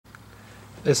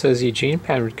This is Eugene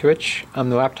Panrudkovich.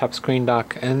 I'm the laptop screen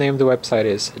doc, and the name of the website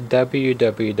is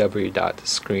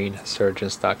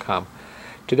www.screensurgeons.com.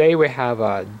 Today we have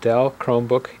a Dell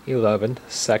Chromebook 11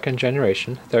 second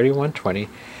generation 3120,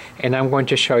 and I'm going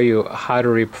to show you how to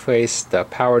replace the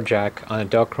power jack on a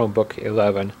Dell Chromebook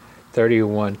 11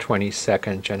 3120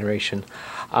 second generation.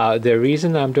 The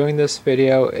reason I'm doing this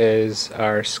video is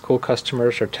our school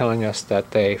customers are telling us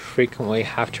that they frequently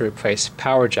have to replace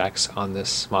power jacks on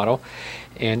this model,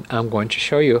 and I'm going to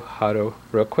show you how to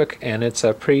real quick, and it's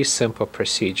a pretty simple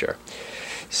procedure.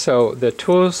 So the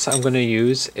tools I'm going to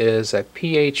use is a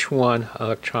PH1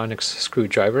 electronics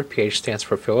screwdriver. PH stands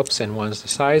for Phillips and 1 is the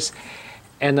size,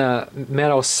 and a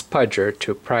metal spudger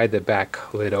to pry the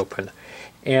back lid open.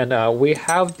 And we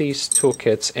have these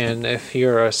toolkits, and if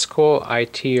you're a school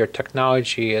IT or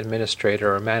technology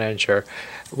administrator or manager,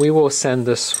 we will send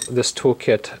this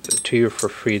toolkit to you for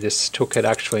free. This toolkit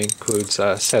actually includes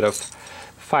a set of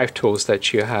 5 tools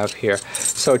that you have here.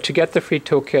 So to get the free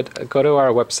toolkit, go to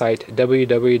our website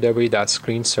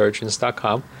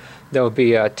www.screensurgeons.com. There will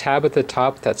be a tab at the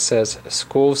top that says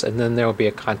schools, and then there will be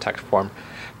a contact form.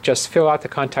 Just fill out the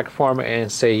contact form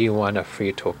and say you want a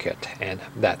free toolkit, and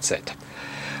that's it.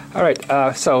 Alright,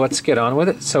 so let's get on with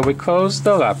it. So we close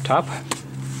the laptop,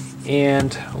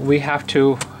 and we have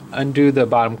to undo the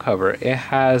bottom cover. It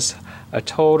has a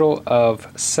total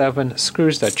of 7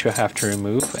 screws that you have to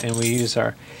remove, and we use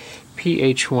our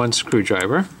PH1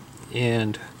 screwdriver,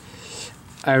 and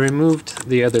I removed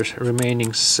the other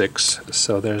remaining 6,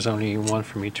 so there's only 1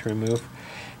 for me to remove.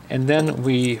 And then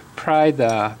we pry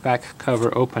the back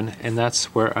cover open, and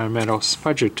that's where our metal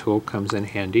spudger tool comes in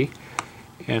handy.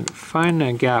 And find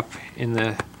a gap in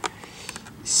the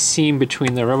seam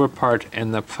between the rubber part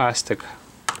and the plastic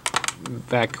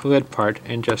back lid part,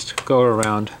 and just go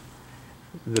around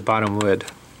the bottom lid.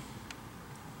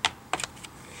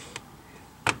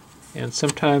 And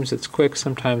sometimes it's quick,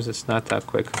 sometimes it's not that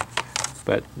quick,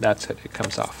 but that's it, it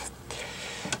comes off.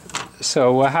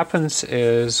 So what happens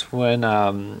is when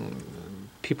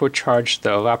people charge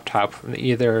the laptop,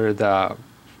 either the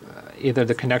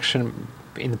connection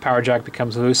in the power jack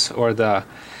becomes loose, or the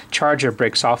charger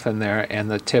breaks off in there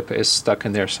and the tip is stuck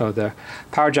in there, so the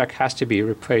power jack has to be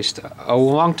replaced. A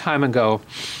long time ago,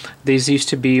 these used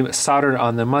to be soldered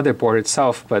on the motherboard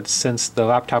itself, but since the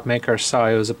laptop maker saw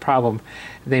it was a problem,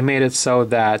 they made it so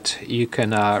that you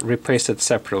can replace it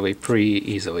separately pretty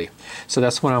easily. So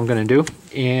that's what I'm going to do.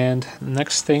 And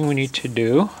next thing we need to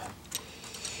do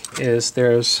is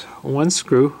there's 1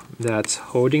 screw that's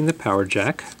holding the power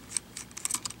jack.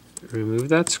 Remove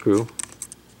that screw,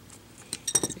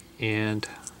 and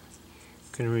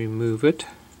I'm going to remove it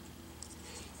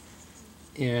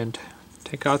and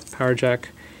take out the power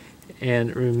jack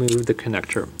and remove the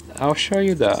connector. I'll show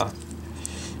you the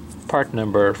part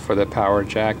number for the power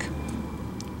jack.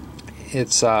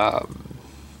 It's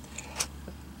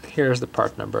here's the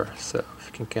part number, so if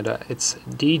you can get it, it's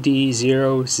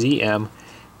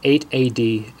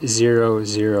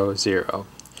DD0ZM8AD000.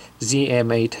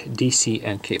 ZM8 DC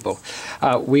and cable.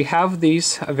 We have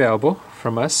these available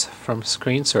from us, from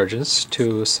Screen Surgeons,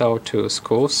 to sell to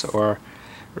schools or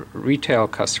retail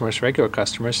customers, regular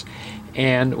customers.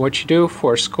 And what you do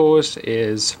for schools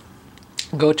is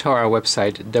go to our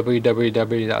website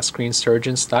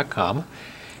www.screensurgeons.com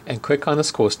and click on the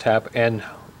schools tab and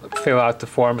fill out the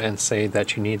form and say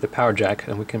that you need the power jack,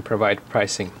 and we can provide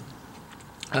pricing.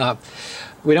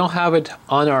 We don't have it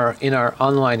on in our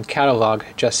online catalog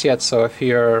just yet, so if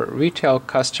you're a retail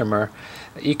customer,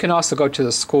 you can also go to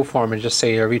the school form and just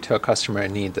say you're a retail customer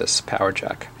and need this power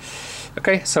jack.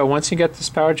 Okay, so once you get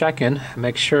this power jack in,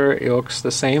 make sure it looks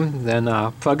the same, then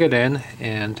plug it in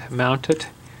and mount it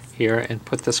here and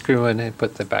put the screw in and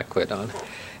put the back lid on.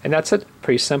 And that's it.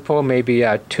 Pretty simple, maybe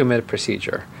a 2-minute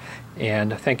procedure.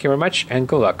 And thank you very much, and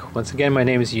good luck. Once again, my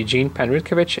name is Eugene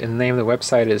Panrudkovich, and the name of the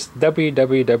website is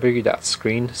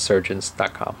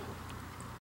www.screensurgeons.com.